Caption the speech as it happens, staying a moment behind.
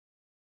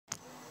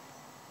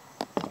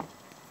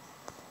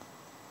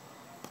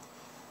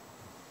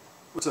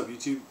What's up,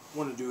 YouTube? I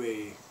want to do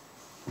a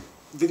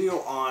video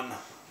on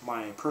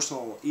my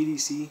personal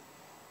EDC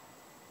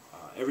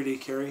everyday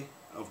carry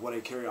of what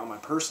I carry on my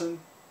person,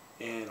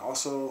 and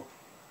also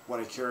what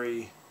I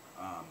carry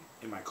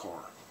in my car.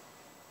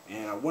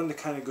 And I wanted to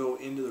kind of go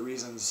into the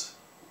reasons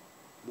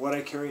what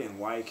I carry and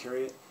why I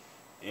carry it.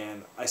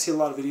 And I see a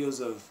lot of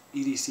videos of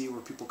EDC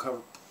where people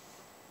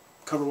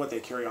cover what they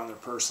carry on their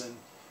person,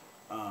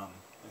 and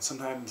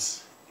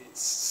sometimes it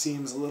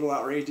seems a little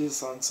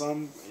outrageous on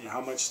some, you know,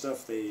 how much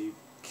stuff they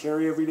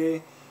carry every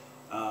day.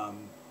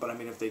 But I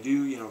mean, if they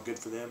do, good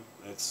for them.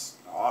 It's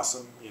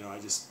awesome.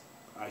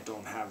 I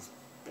don't have,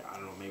 I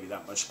don't know, maybe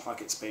that much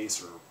pocket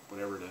space or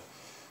whatever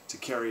to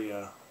carry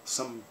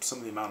some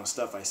of the amount of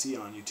stuff I see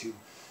on YouTube.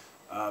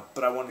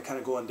 But I want to kind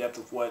of go in depth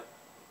with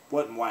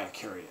what and why I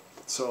carry it.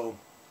 So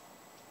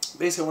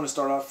basically, I want to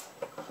start off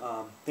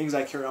things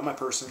I carry on my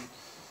person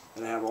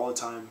that I have all the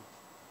time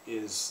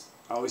is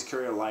I always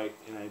carry a light,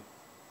 and I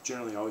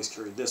generally always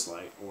carry this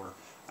light, or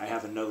I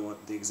have another one,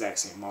 the exact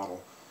same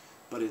model.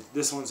 But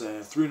this one's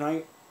a through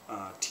night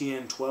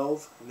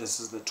TN12, and this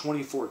is the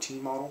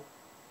 2014 model.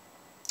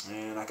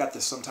 And I got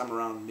this sometime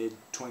around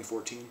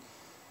mid-2014.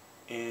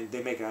 And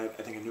they make, I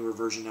think, a newer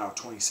version now,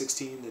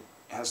 2016, that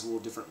has a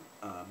little different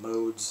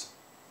modes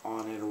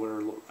on it, or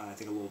whatever. I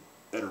think a little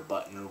better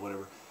button or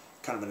whatever,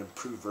 kind of an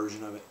improved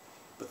version of it.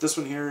 But this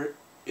one here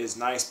is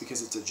nice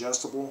because it's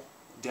adjustable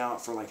down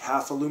for like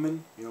half a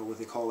lumen, what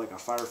they call like a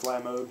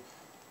firefly mode.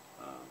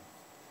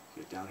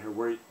 Get down here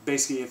where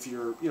basically if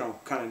you're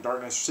kind of in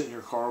darkness or sitting in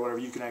your car or whatever,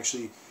 you can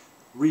actually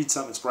read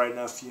something that's bright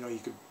enough. You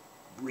could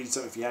read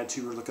something if you had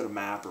to, or look at a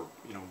map, or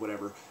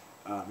whatever.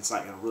 It's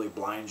not going to really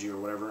blind you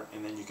or whatever.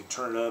 And then you can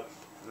turn it up,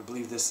 and I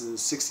believe this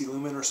is 60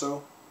 lumen or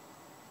so.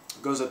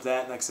 It goes up to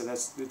that, and like I said,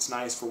 it's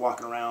nice for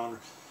walking around or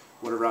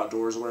whatever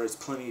outdoors, where it's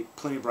plenty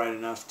bright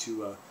enough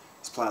to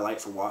supply light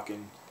for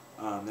walking.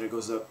 Then it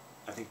goes up,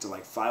 I think, to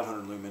like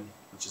 500 lumen,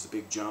 which is a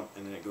big jump,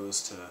 and then it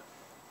goes to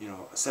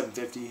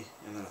 750,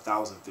 and then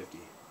 1050,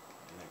 and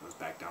then it goes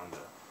back down to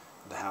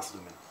the half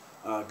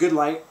lumen. Good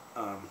light.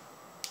 Like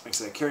I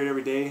said, I carry it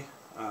every day.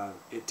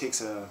 It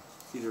takes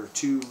either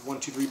two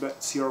 123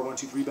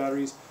 CR123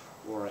 batteries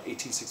or an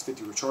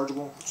 18650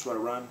 rechargeable, which is what I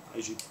run. I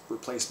usually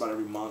replace about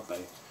every month.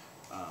 I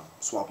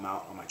swap them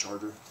out on my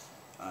charger.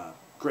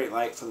 Great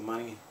light for the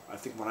money. I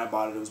think when I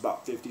bought it, it was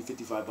about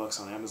 55 bucks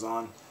on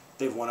Amazon.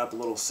 They've went up a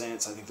little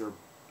since. I think they're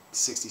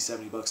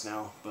 70 bucks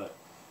now, but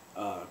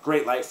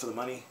great light for the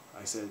money.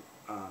 Like I said,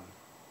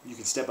 you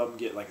can step up and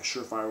get like a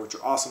Surefire, which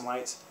are awesome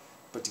lights,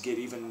 but to get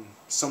even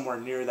somewhere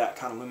near that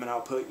kind of lumen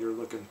output, you're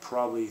looking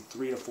probably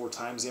 3 to 4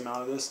 times the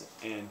amount of this.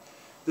 And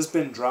this has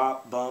been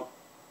drop, bump,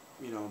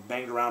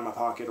 banged around in my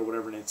pocket or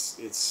whatever, and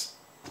it's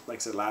like I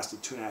said,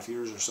 lasted 2.5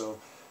 years or so.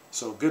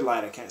 So good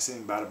light. I can't say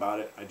anything bad about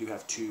it. I do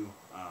have two,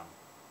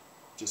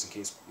 just in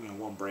case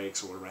one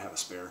breaks or whatever. I have a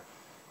spare.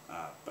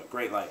 But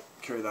great light.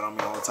 Carry that on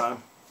me all the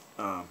time.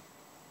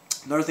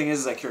 Another thing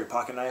is I carry a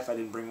pocket knife. I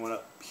didn't bring one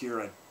up here.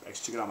 I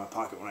actually took it out of my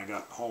pocket when I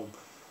got home.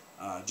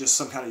 Just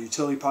some kind of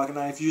utility pocket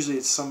knife. Usually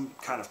it's some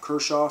kind of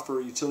Kershaw for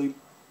a utility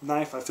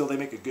knife. I feel they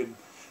make a good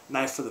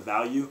knife for the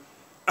value.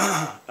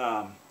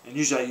 And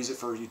usually I use it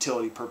for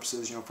utility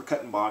purposes, for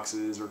cutting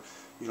boxes or,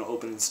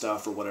 opening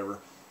stuff or whatever.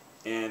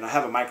 And I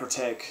have a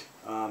Microtech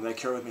that I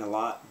carry with me a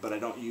lot, but I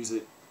don't use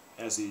it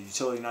as a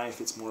utility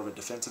knife. It's more of a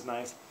defensive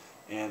knife.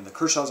 And the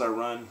Kershaws I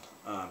run,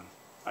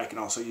 I can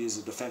also use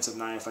a defensive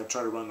knife. I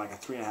try to run like a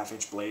 3.5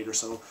 inch blade or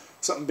so.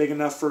 Something big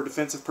enough for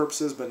defensive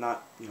purposes, but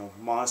not,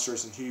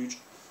 monstrous and huge.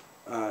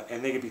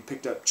 And they can be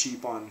picked up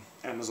cheap on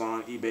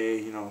Amazon,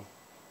 eBay,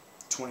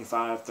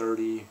 25,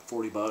 30,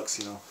 40 bucks,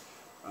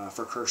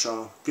 for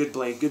Kershaw. Good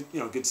blade, good,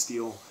 good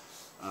steel.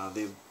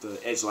 The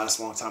edge lasts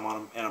a long time on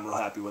them, and I'm real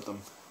happy with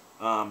them.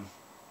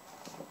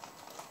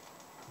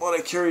 What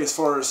I carry as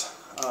far as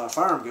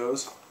firearm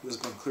goes, this has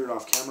been cleared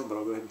off camera, but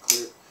I'll go ahead and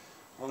clear it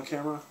on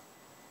camera.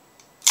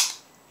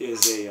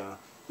 This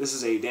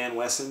is a Dan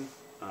Wesson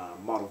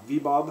model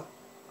vbob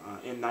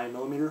in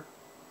 9mm,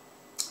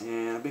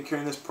 and I've been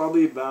carrying this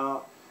probably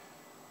about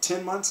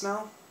 10 months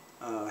now.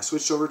 I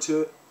switched over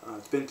to it.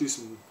 It's been through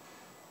some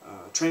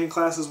training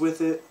classes with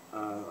it.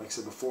 Like I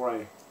said before,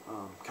 I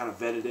kind of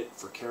vetted it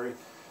for carry.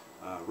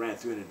 Ran it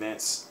through an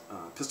advanced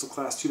pistol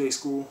class 2-day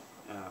school.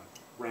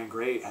 Ran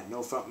great, had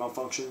no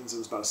malfunctions. It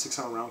was about a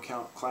 600 round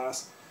count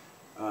class.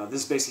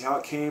 This is basically how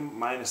it came,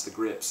 minus the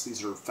grips.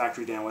 These are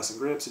factory Dan Wesson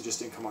grips. It just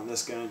didn't come on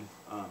this gun.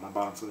 I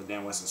bought them from the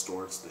Dan Wesson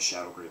store. It's the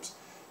Shadow grips.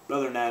 But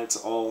other than that, it's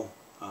all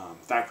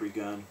factory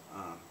gun.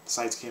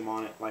 Sights came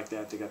on it like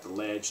that. They got the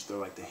ledge. They're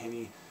like the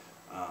Henny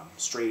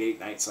straight 8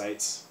 night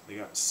sights. They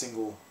got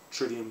single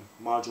tritium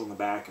module in the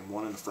back and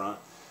one in the front.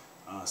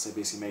 So they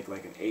basically make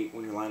like an 8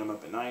 when you line them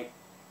up at night.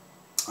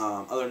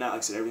 Other than that, like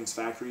I said, everything's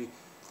factory.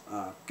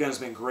 Gun's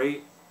been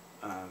great.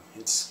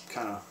 It's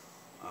kind of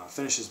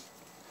finishes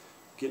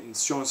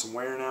showing some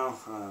wear now.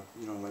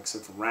 Like I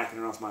said, from racking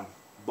it off my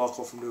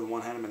buckle from doing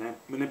one-handed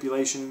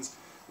manipulations.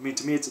 I mean,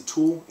 to me, it's a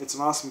tool. It's an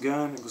awesome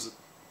gun. It was a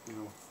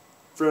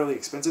fairly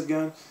expensive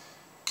gun,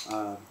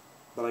 but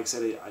like I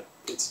said,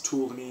 it's a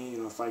tool to me.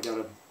 If I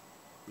gotta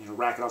you know,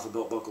 rack it off a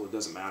belt buckle. It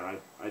doesn't matter.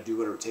 I do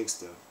whatever it takes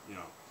to, you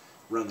know,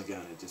 run the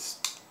gun.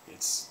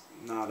 It's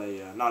not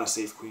a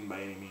safe queen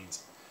by any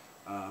means.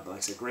 But like I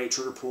said, great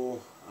trigger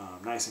pull,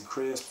 nice and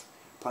crisp.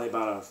 Probably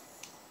about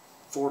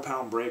a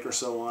 4-pound break or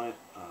so on it.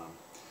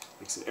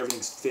 Like I said,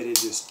 everything's fitted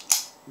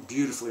just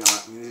beautifully on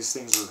it. I mean, these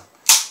things are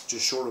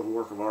just short of a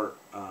work of art.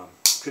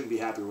 Couldn't be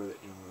happier with it.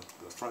 You know,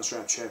 the front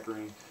strap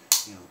checkering,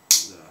 you know,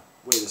 the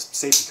way the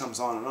safety comes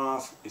on and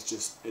off.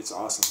 It's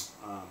awesome.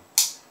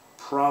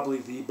 Probably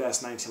the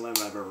best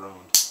 1911 I've ever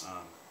owned.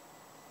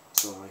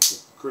 So like I said,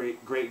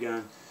 great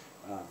gun.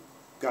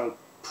 Got a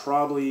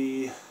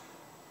probably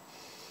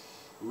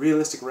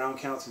realistic round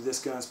count through this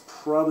gun is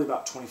probably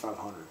about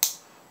 2,500.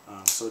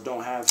 So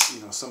don't have,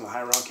 you know, some of the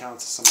high round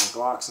counts, some of the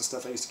Glocks and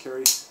stuff I used to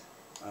carry,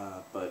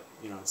 but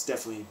you know, it's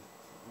definitely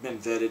been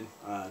vetted,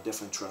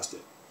 definitely trust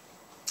it.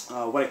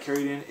 What I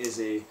carried in is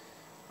a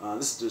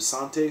this is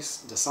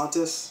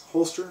DeSantis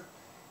holster,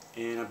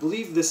 and I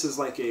believe this is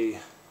like a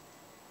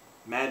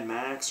Mad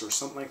Max or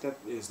something like that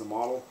is the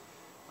model.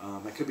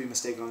 I could be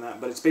mistaken on that,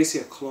 but it's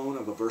basically a clone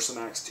of a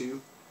Versamax 2.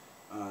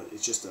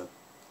 It's just a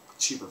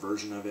cheaper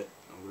version of it.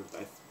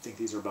 I think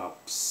these are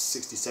about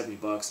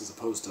 $60–70 as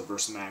opposed to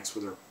Versamax,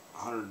 where they're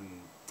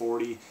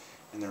 140,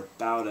 and they're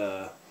about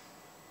a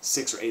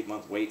 6 or 8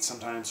 month wait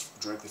sometimes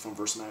directly from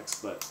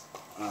Versamax. But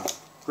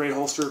great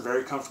holster,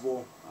 very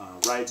comfortable,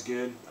 rides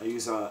good. I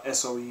use a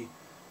SOE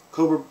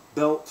Cobra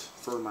belt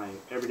for my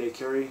everyday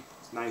carry.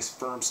 It's nice,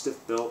 firm,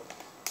 stiff belt.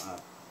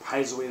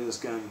 Hides the weight of this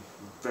gun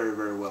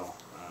very well.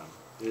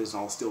 It is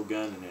an all steel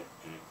gun, and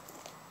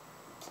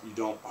you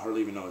don't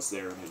hardly even know it's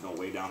there, and it don't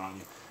weigh down on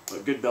you.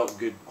 But good belt,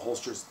 good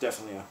holster is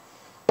definitely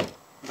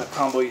the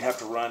combo you'd have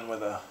to run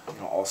with a, you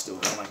know, all steel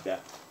gun like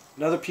that.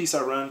 Another piece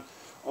I run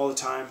all the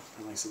time,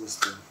 and like I said, this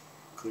is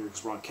clear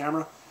because we're on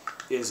camera,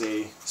 is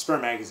a spare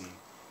magazine.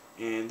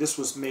 And this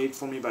was made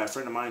for me by a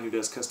friend of mine who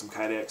does custom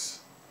kydex,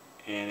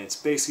 and it's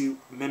basically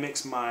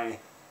mimics my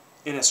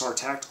NSR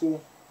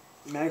tactical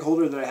mag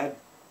holder that I had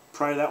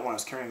prior to that when I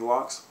was carrying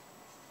Glocks.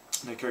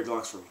 And I carried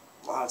Glocks for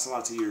lots and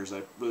lots of years.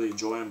 I really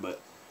enjoy them, but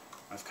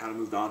I've kind of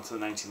moved on to the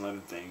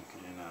 1911 thing,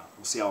 and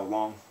we'll see how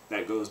long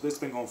that goes. But it's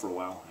been going for a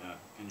while.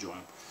 Enjoy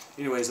them.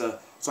 Anyways,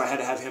 so I had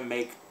to have him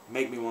make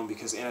me one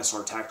because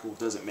NSR Tactical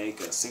doesn't make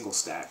a single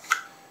stack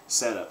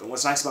setup. And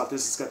what's nice about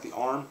this is it's got the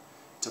arm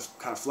to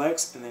kind of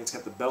flex, and then it's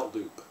got the belt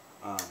loop,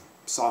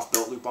 soft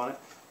belt loop on it.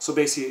 So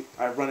basically,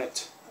 I run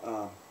it,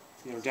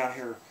 you know, down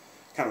here,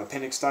 kind of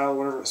appendix style, or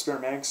whatever, a spare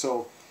mag.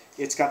 So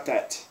it's got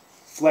that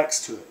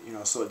flex to it, you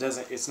know, so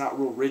it's not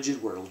real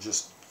rigid where it'll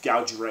just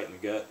gouge you right in the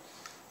gut.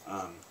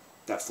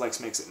 That flex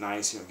makes it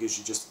nice, you know, it gives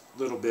you just a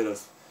little bit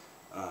of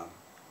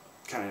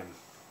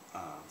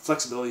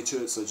flexibility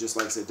to it, so just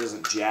like I said, it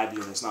doesn't jab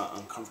you and it's not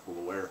uncomfortable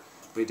to wear.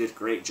 But he did a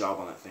great job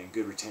on that thing,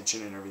 good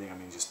retention and everything. I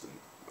mean, just an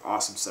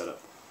awesome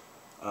setup.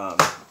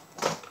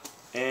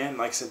 And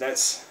like I said,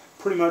 that's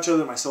pretty much, other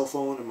than my cell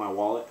phone and my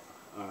wallet,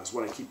 is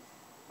what I keep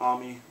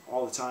on me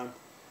all the time.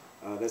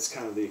 That's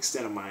kind of the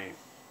extent of my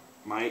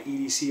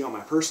EDC on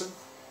my person.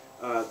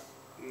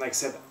 Like I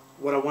said,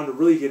 what I wanted to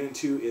really get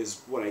into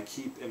is what I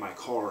keep in my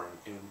car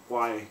and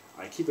why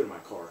I keep it in my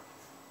car.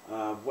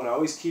 What I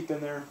always keep in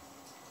there,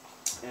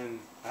 and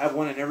I have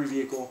one in every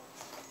vehicle,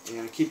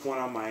 and I keep one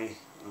on my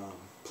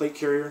plate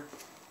carrier,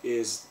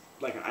 is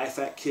like an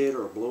ifak kit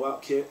or a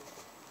blowout kit.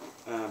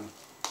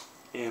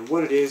 And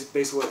what it is,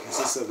 basically what it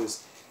consists of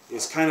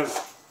is kind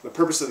of, the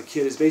purpose of the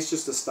kit is basically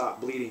just to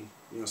stop bleeding,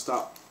 you know,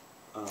 stop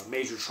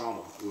major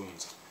trauma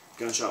wounds,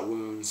 gunshot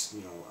wounds,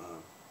 you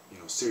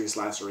know, serious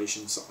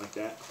lacerations, something like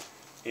that.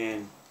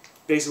 And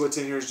basically what's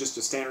in here is just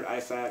a standard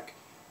ifak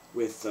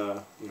with,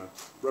 you know,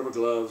 rubber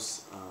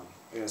gloves.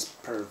 I got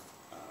a pair of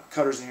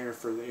cutters in here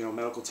for, you know,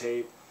 medical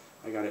tape.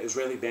 I got an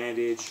Israeli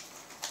bandage.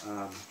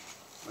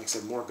 Like I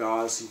said, more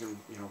gauze so you can,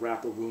 you know,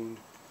 wrap a wound.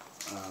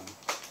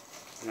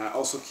 And I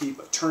also keep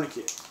a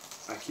tourniquet.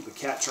 I keep a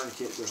cat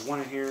tourniquet. There's one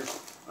in here.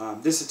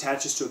 This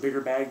attaches to a bigger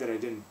bag that I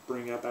didn't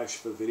bring up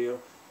actually for the video.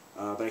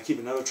 But I keep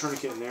another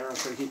tourniquet in there. I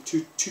try to keep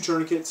two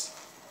tourniquets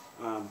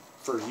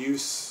for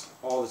use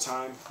all the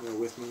time, you know,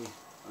 with me.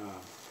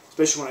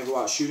 Especially when I go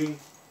out shooting,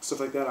 stuff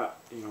like that.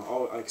 You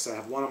know, like I said, I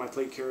have one on my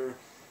plate carrier.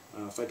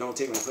 If I don't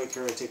take my plate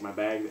carrier, I take my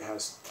bag that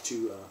has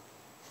two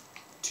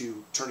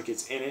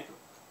tourniquets in it,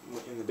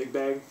 in the big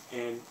bag.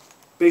 And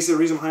basically the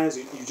reason behind it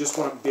is you just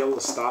want to be able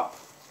to stop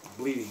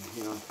bleeding.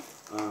 You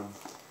know,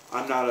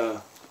 I'm not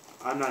an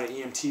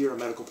EMT or a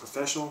medical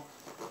professional,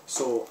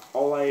 so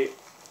all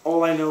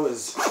I know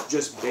is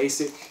just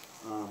basic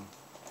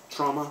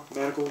trauma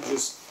medical,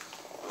 just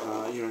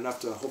you know, enough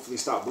to hopefully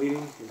stop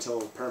bleeding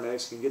until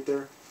paramedics can get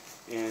there,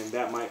 and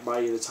that might buy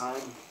you the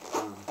time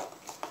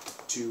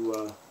to,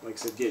 like I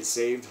said, get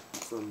saved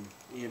from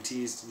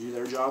EMTs to do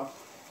their job.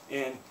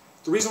 And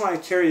the reason why I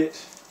carry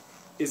it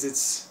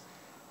is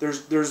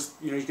there's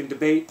you know, you can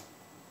debate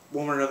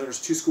one way or another.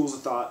 There's two schools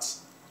of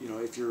thoughts. You know,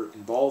 if you're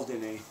involved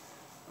in a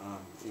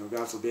you know,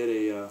 God forbid,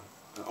 an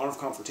armed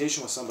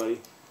confrontation with somebody,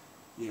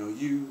 you know,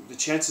 the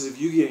chances of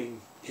you getting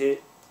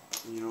hit,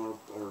 you know,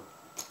 are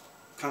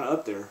kind of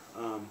up there,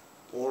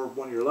 or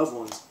one of your loved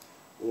ones,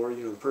 or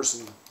the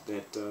person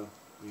that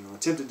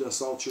attempted to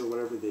assault you or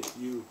whatever, that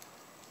you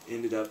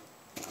ended up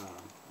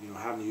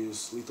having to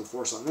use lethal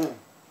force on them.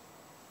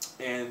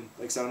 And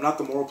like I said, I'm not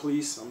the moral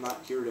police. I'm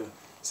not here to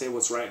say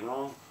what's right and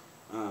wrong.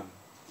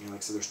 Like I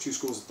said, there's two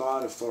schools of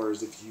thought as far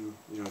as if you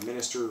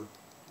administer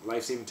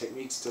life-saving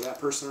techniques to that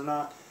person or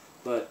not.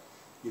 But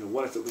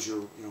what if it was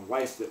your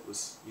wife that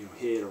was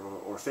hit,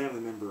 or a family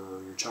member,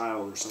 or your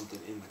child or something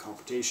in the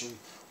confrontation,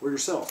 or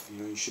yourself?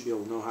 You should be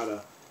able to know how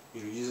to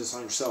use this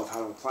on yourself, how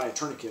to apply a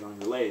tourniquet on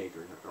your leg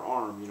or your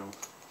arm.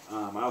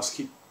 I also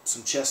keep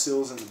some chest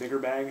seals in the bigger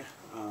bag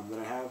that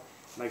I have.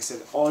 And like I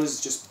said, all it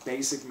is just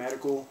basic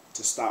medical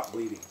to stop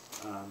bleeding.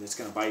 That's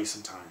going to buy you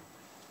some time,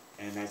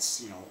 and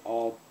that's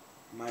all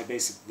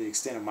the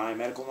extent of my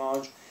medical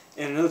knowledge.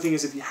 And another thing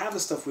is, if you have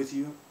this stuff with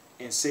you,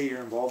 and say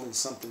you're involved in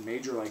something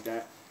major like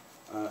that,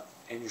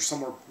 and you're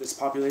somewhere that's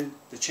populated,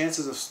 the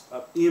chances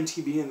of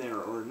EMT being there,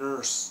 or a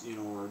nurse,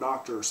 or a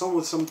doctor, or someone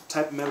with some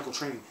type of medical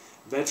training,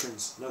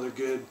 veterans, another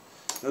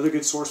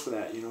good source for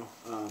that.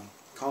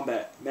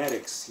 Combat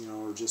medics,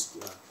 or just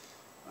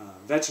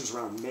veterans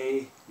around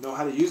may know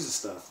how to use this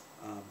stuff.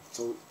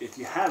 So if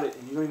you have it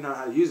and you don't even know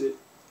how to use it,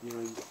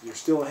 you're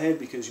still ahead,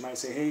 because you might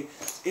say, hey,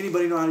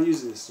 anybody know how to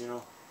use this?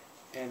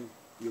 And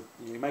you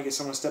might get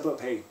someone to step up,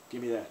 hey,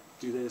 give me that,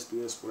 do this,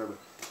 whatever,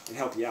 and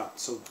help you out.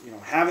 So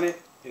having it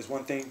is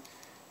one thing.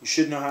 You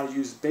should know how to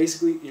use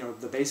basically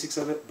the basics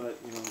of it, but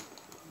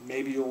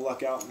maybe you'll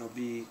luck out and it'll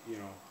be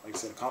like I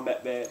said, a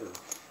combat vet or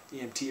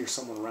EMT or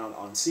someone around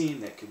on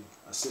scene that can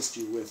assist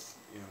you with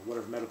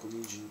whatever medical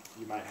needs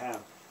you might have.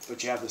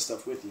 But you have this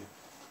stuff with you.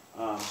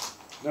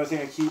 Another thing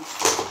I keep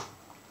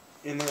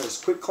in there is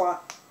quick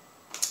clot.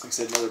 Like I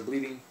said, another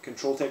bleeding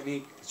control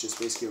technique. It's just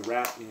basically a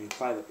wrap. You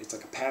apply it. It's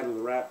like a pad with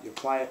a wrap. You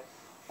apply it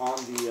on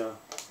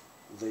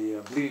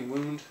the bleeding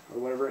wound or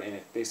whatever, and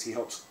it basically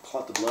helps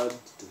clot the blood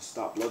to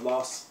stop blood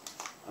loss.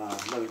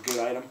 Another good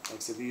item. Like I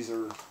said, these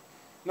are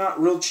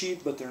not real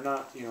cheap, but they're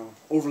not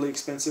overly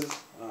expensive.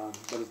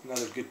 But it's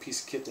another good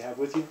piece of kit to have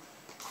with you.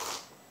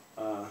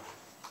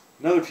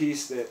 Another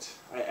piece that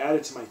I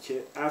added to my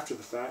kit after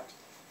the fact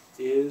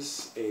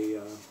is a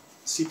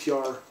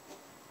CPR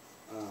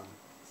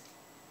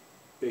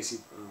basic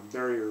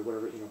barrier or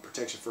whatever,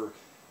 protection for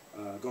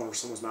going over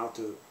someone's mouth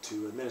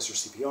to administer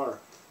CPR.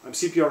 I'm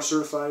CPR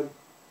certified.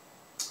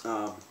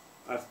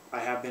 I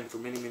have been for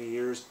many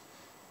years,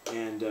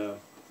 and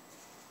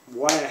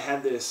why I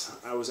had this,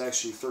 I was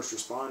actually first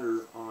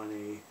responder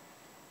on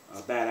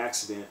a bad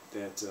accident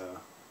that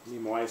me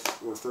and my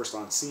wife were first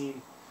on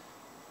scene.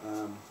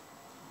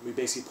 We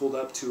basically pulled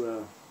up to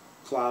a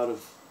cloud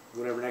of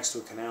whatever next to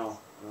a canal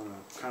on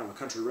a kind of a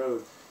country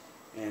road,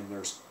 and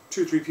there's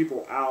 2 or 3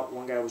 people out.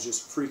 One guy was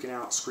just freaking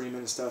out, screaming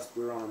and stuff.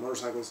 We were on our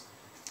motorcycles.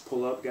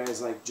 Pull up,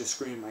 guys like just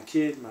screaming, "My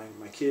kid,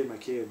 my kid, my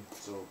kid."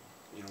 So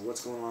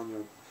what's going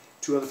on?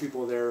 2 other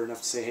people there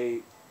enough to say, "Hey,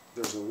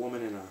 there's a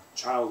woman and a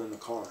child in the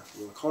car."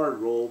 Well, the car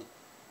had rolled.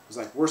 It was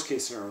like worst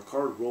case scenario. The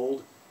car had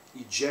rolled,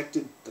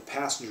 ejected the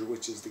passenger,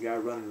 which is the guy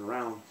running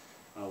around.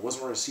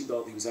 Wasn't wearing a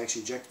seatbelt. He was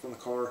actually ejected from the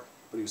car,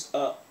 but he was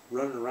up,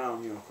 running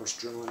around. Of course,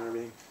 adrenaline and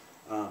everything,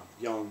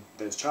 yelling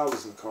that his child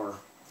was in the car.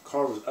 The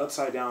car was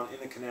upside down in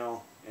the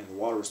canal, and the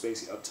water was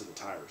basically up to the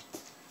tires.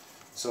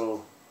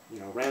 So,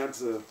 ran up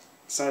to the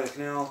side of the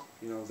canal.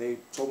 They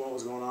told me what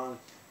was going on.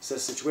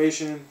 Assessed the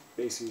situation.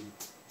 Basically,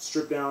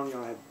 stripped down.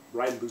 I had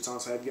riding boots on,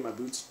 so I had to get my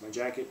boots, my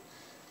jacket,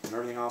 and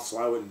everything off so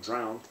I wouldn't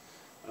drown.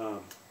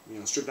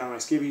 Stripped down my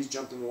skivvies,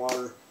 jumped in the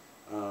water.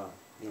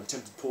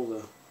 Attempted to pull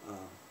the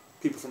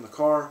people from the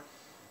car.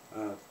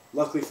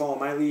 Luckily, following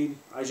my lead,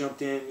 I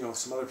jumped in.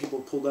 Some other people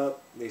pulled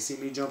up. They see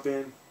me jump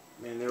in,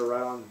 and they were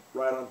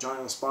right on Johnny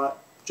on the spot.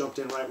 Jumped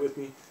in right with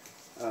me.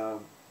 I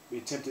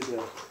attempted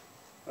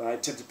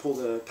to pull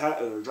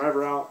the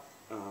driver out.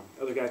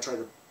 Other guy tried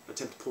to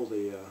attempt to pull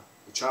the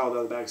child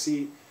out of the back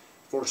seat.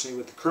 Fortunately,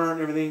 with the current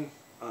and everything,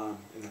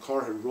 and the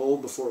car had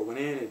rolled before it went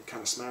in, it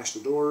kind of smashed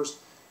the doors.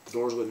 The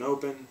doors wouldn't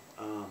open.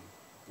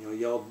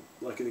 Yelled.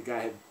 Luckily,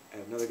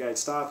 another guy had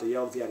stopped. I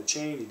yelled if he had a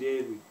chain. He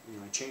did.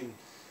 I chained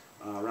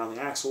around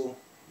the axle.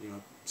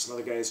 Some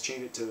other guys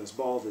chained it to his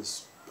ball of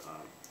his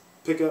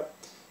pickup.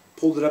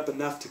 Pulled it up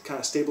enough to kind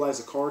of stabilize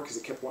the car, because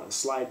it kept wanting to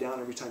slide down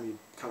every time you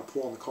kind of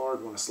pull on the car.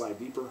 It'd want to slide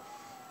deeper.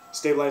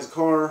 Stabilize the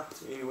car.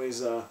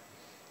 Anyways,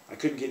 I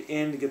couldn't get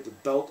in to get the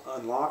belt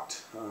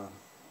unlocked.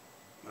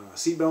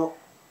 Seat belt.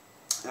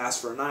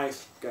 Asked for a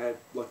knife. Guy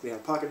luckily had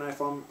a pocket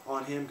knife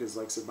on him, because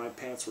like I said, my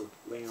pants were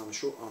laying on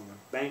the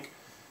bank.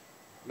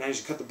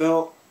 Managed to cut the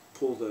belt.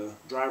 Pull the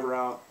driver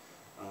out.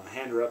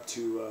 Hand her up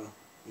to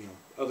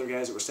other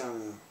guys that were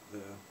standing on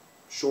the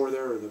shore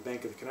there, or the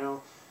bank of the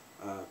canal.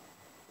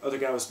 Other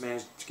guy was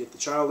managed to get the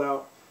child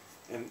out,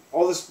 and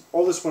all this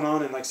went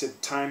on. And like I said,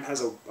 time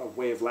has a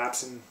way of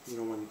lapsing.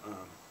 When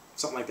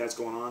something like that's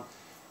going on.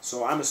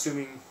 So I'm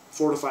assuming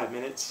 4 to 5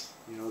 minutes.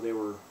 They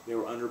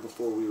were under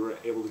before we were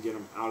able to get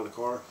them out of the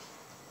car.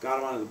 Got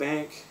them onto the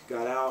bank.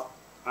 Got out.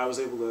 I was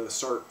able to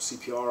start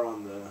CPR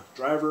on the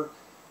driver.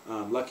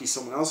 Lucky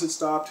someone else had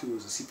stopped, who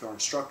was a CPR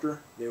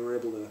instructor. They were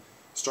able to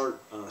start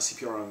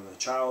CPR on the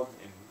child,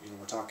 and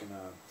we're talking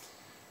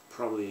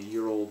probably a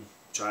year-old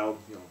child,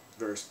 you know,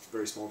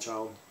 very small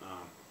child.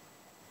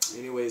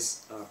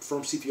 Anyways,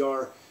 performed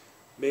CPR,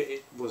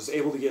 was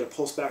able to get a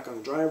pulse back on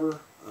the driver.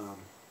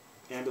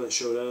 Ambulance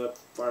showed up,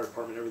 fire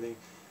department, everything.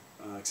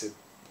 Like I said,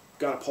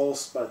 got a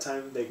pulse by the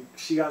time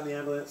she got in the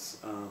ambulance.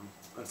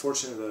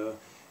 Unfortunately,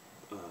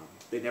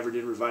 they never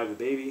did revive the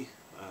baby.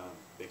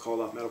 They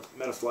called off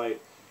Metaflight,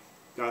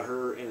 got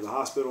her into the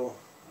hospital,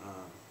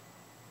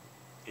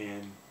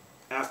 and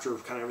after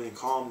kind of everything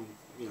calmed,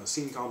 you know,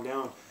 scene calmed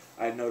down,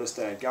 I had noticed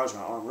that I had gouged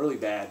my arm really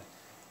bad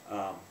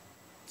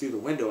through the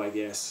window, I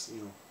guess,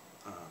 you know,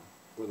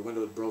 where the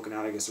window had broken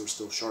out. I guess there were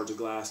still shards of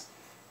glass,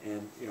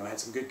 and you know, I had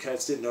some good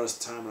cuts. Didn't notice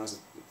at the time when I was,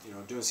 you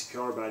know, doing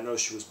CPR, but I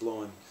noticed she was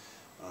blowing,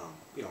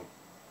 you know,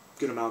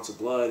 good amounts of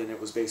blood, and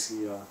it was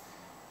basically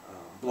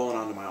blowing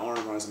onto my arm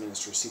when I was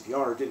administering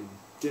CPR.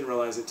 Didn't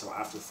realize it till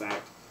after the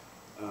fact,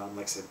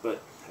 like I said.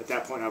 But at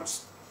that point, I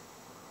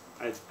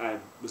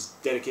was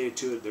dedicated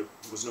to it. There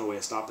was no way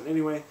of stopping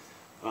anyway.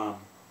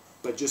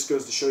 But just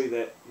goes to show you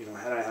that, you know,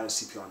 had I had a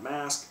CPR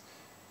mask,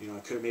 you know, I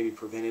could have maybe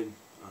prevented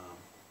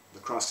the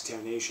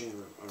cross-contamination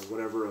or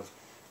whatever of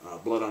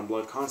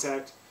blood-on-blood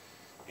contact.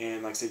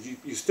 And like I said,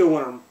 you still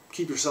want to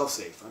keep yourself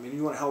safe. I mean,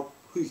 you want to help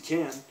who you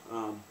can.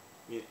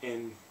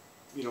 And,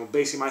 you know,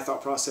 basically my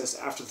thought process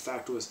after the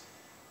fact was,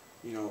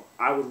 you know,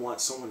 I would want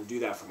someone to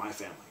do that for my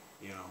family.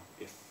 You know,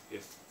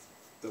 if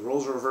the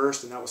roles are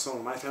reversed and that was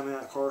someone in my family in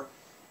that car,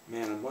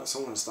 man, I'd want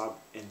someone to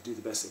stop and do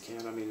the best they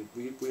can. I mean,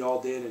 we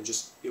all did, and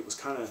just, it was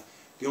kind of,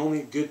 the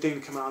only good thing to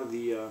come out of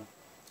the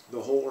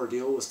whole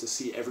ordeal was to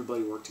see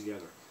everybody work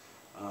together.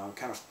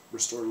 Kind of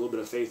restored a little bit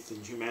of faith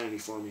in humanity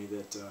for me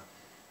that,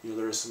 you know,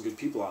 there are some good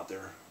people out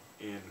there.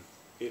 And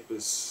it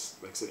was,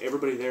 like I said,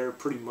 everybody there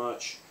pretty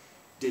much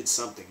did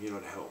something, you know,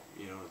 to help.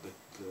 You know,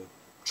 the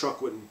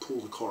truck wouldn't pull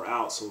the car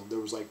out, so there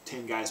was like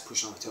 10 guys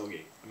pushing on the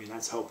tailgate. I mean,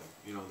 that's helping.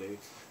 You know,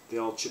 they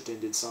all chipped in,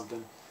 did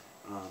something.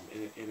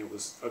 And it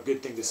was a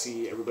good thing to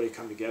see everybody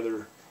come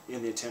together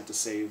in the attempt to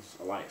save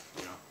a life,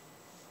 you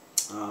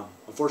know.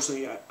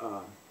 Unfortunately,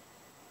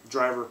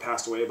 driver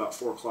passed away about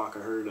 4 o'clock. I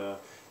heard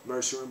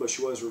emergency room, but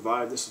she was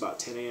revived. This was about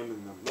 10 a.m.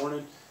 in the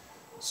morning.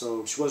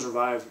 So she was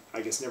revived,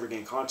 I guess never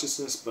gained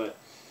consciousness, but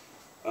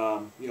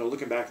you know,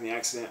 looking back in the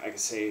accident, I could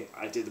say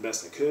I did the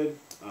best I could.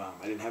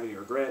 I didn't have any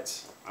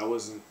regrets. I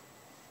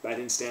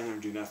didn't stand there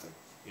and do nothing,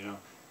 you know.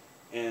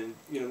 And,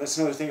 you know, that's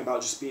another thing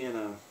about just being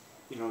a,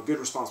 you know, a good,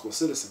 responsible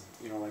citizen.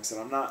 You know, like I said,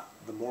 I'm not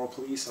the moral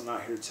police. I'm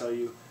not here to tell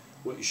you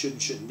what you should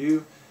and shouldn't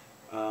do.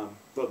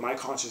 But my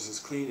conscience is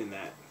clean in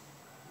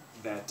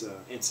that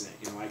incident.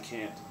 You know,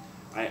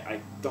 I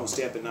don't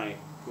stay up at night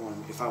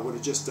going, if I would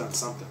have just done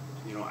something.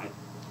 You know,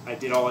 I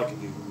did all I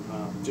could do.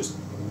 Just,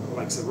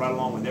 like I said, right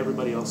along with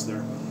everybody else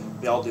there,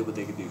 they all did what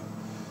they could do.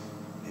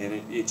 And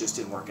it just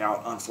didn't work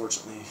out,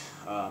 unfortunately.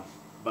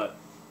 But,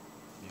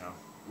 you know,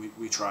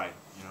 we tried.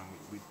 You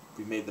know,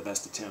 we made the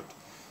best attempt.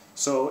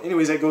 So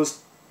anyways, that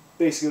goes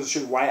basically to show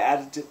you why I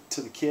added it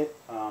to the kit,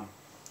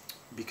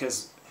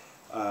 because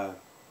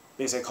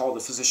basically I called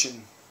the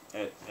physician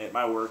at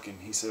my work, and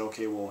he said,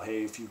 okay, well,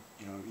 hey, if you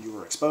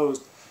were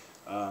exposed,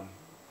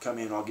 come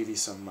in, I'll give you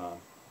some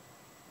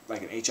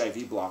like an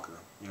HIV blocker,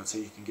 you know, so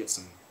you can get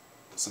some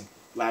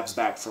labs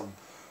back from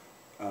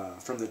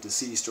the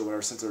deceased or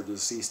whatever. Since they're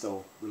deceased,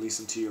 they'll release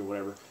them to you or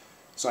whatever.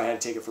 So I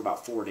had to take it for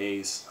about 4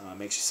 days.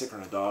 Makes you sicker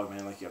than a dog,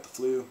 man, like you got the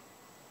flu.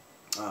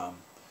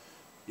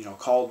 You know,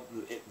 called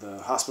the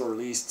hospital,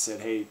 released,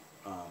 said, hey,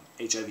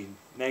 HIV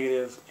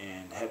negative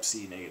and Hep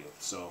C negative.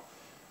 So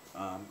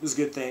it was a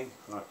good thing,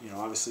 you know,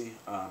 obviously,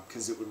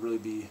 because it would really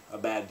be a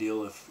bad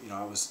deal if, you know,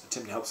 I was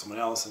attempting to help someone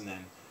else and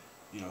then,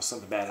 you know,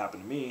 something bad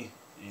happened to me,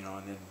 you know,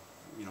 and then,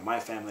 you know, my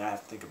family I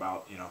have to think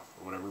about, you know,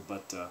 or whatever.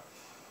 But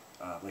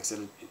like I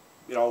said,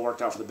 it all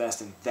worked out for the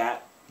best in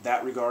that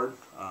regard.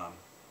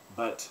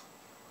 But,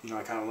 you know,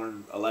 I kind of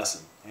learned a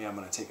lesson. Hey, I'm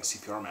going to take a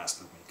CPR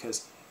mask with me,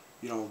 because,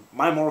 you know,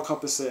 my moral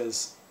compass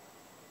says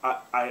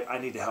I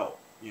need to help,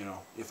 you know,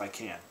 if I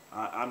can.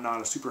 I'm not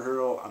a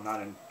superhero. I'm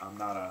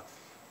not a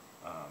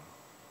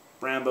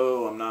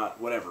Rambo. I'm not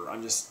whatever.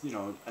 I'm just, you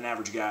know, an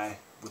average guy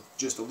with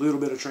just a little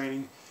bit of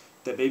training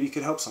that maybe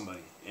could help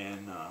somebody.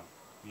 And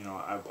you know,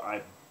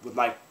 I would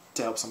like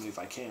to help somebody if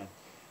I can.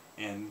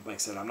 And like I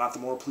said, I'm not the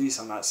moral police.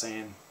 I'm not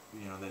saying,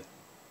 you know,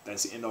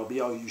 that's the end all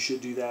be all. You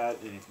should do that,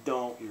 and if you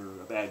don't,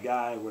 you're a bad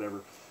guy,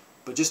 whatever.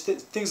 But just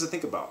things to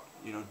think about.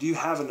 You know, do you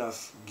have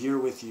enough gear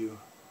with you,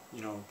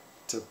 you know,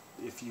 to,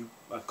 if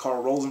a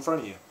car rolls in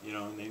front of you, you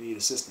know, and they need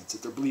assistance,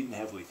 if they're bleeding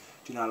heavily,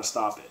 do you know how to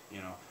stop it? You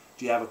know,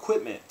 do you have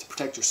equipment to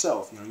protect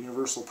yourself? You know,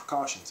 universal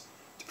precautions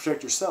to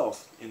protect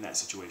yourself in that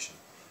situation.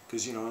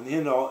 Because, you know, in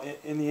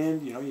the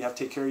end, you know, you have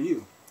to take care of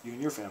you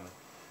and your family.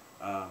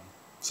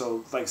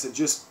 So, like I said,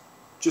 just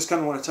kind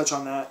of want to touch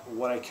on that,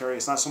 what I carry.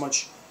 It's not so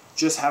much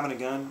just having a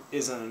gun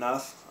isn't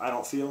enough, I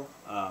don't feel.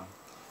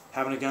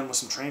 Having a gun with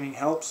some training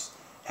helps.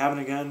 Having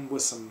a gun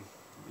with some,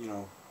 you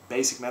know,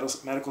 basic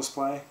medical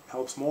supply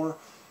helps more.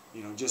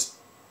 You know, just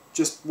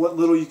what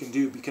little you can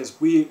do, because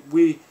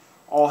we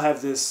all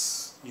have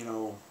this, you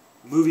know,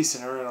 movie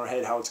scenario in our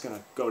head how it's going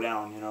to go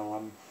down. You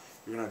know,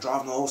 you're gonna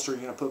drop in the holster,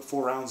 you're gonna put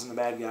 4 rounds in the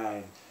bad guy,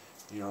 and,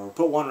 you know, or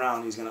put 1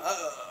 round, he's gonna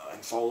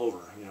and fall over.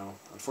 You know,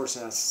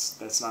 unfortunately,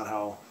 that's not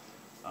how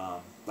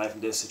life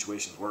and death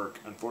situations work.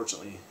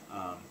 Unfortunately,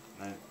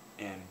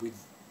 and we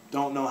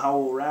don't know how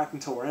we'll react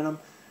until we're in them.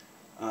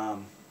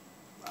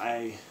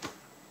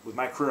 With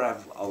my career, I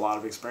have a lot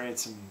of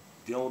experience in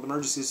dealing with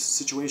emergency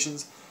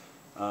situations.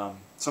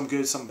 Some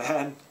good, some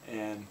bad,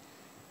 and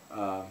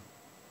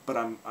but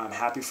I'm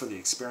happy for the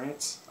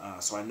experience.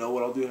 So I know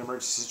what I'll do in an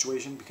emergency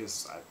situation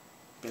because I've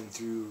been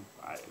through,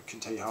 I can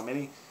tell you how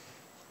many,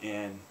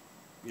 and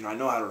you know, I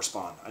know how to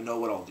respond. I know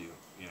what I'll do,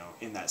 you know,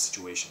 in that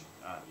situation.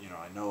 You know,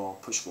 I know I'll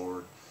push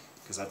forward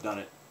because I've done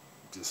it.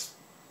 Just,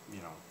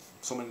 you know,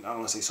 so many. I don't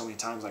want to say so many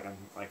times like I'm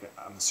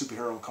a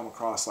superhero and come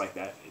across like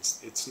that.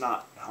 It's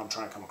not how I'm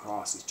trying to come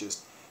across. It's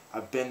just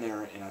I've been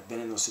there and I've been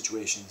in those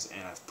situations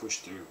and I've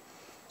pushed through.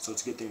 So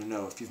it's a good thing to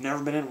know. If you've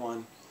never been in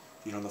one,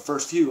 you know, the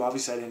first few,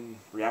 obviously I didn't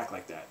react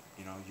like that.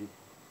 You know,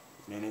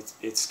 man,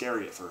 it's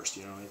scary at first,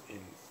 you know,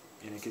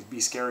 and it could be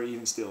scary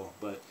even still,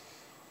 but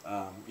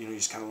you know, you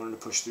just kind of learn to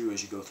push through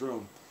as you go through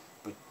them.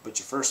 But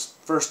your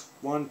first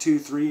 1, 2,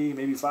 3,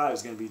 maybe 5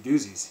 is going to be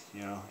doozies,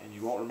 you know, and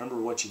you won't remember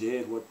what you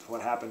did,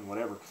 what happened,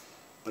 whatever.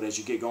 But as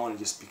you get going, it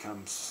just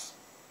becomes,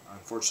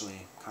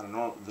 unfortunately, kind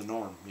of the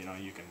norm. You know,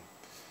 you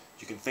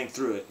can think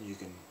through it, and you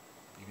can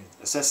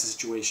assess the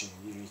situation.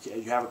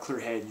 You have a clear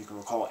head, and you can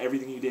recall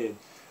everything you did.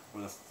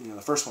 Where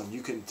the first one,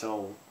 you couldn't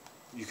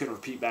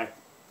repeat back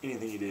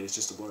anything you did. It's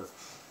just a blur.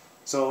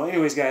 So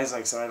anyways, guys,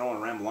 like I said, I don't want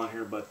to ramble on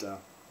here, but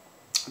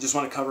I just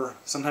want to cover,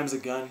 sometimes a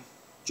gun,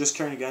 just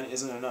carrying a gun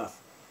isn't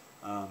enough.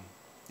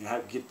 You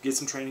know, get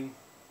some training,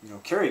 you know,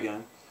 carry a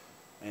gun,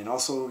 and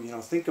also, you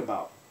know, think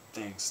about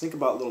things. Think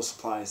about little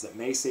supplies that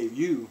may save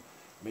you,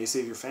 may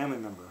save your family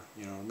member,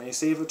 you know, may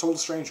save a total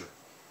stranger.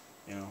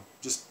 You know,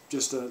 just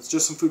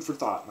some food for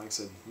thought. Like I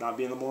said, not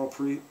being the moral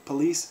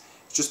police.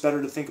 It's just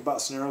better to think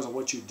about scenarios of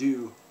what you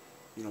do,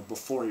 you know,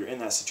 before you're in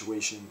that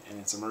situation and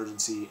it's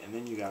emergency, and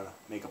then you gotta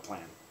make a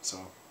plan. So,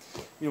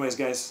 anyways,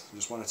 guys, I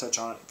just want to touch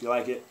on it. If you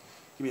like it,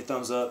 give me a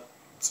thumbs up,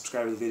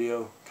 subscribe to the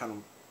video, kind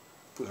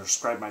of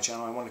subscribe to my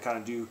channel. I want to kind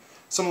of do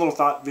some little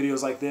thought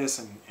videos like this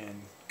and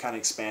kind of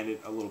expand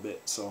it a little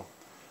bit. So,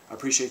 I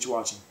appreciate you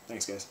watching.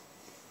 Thanks, guys.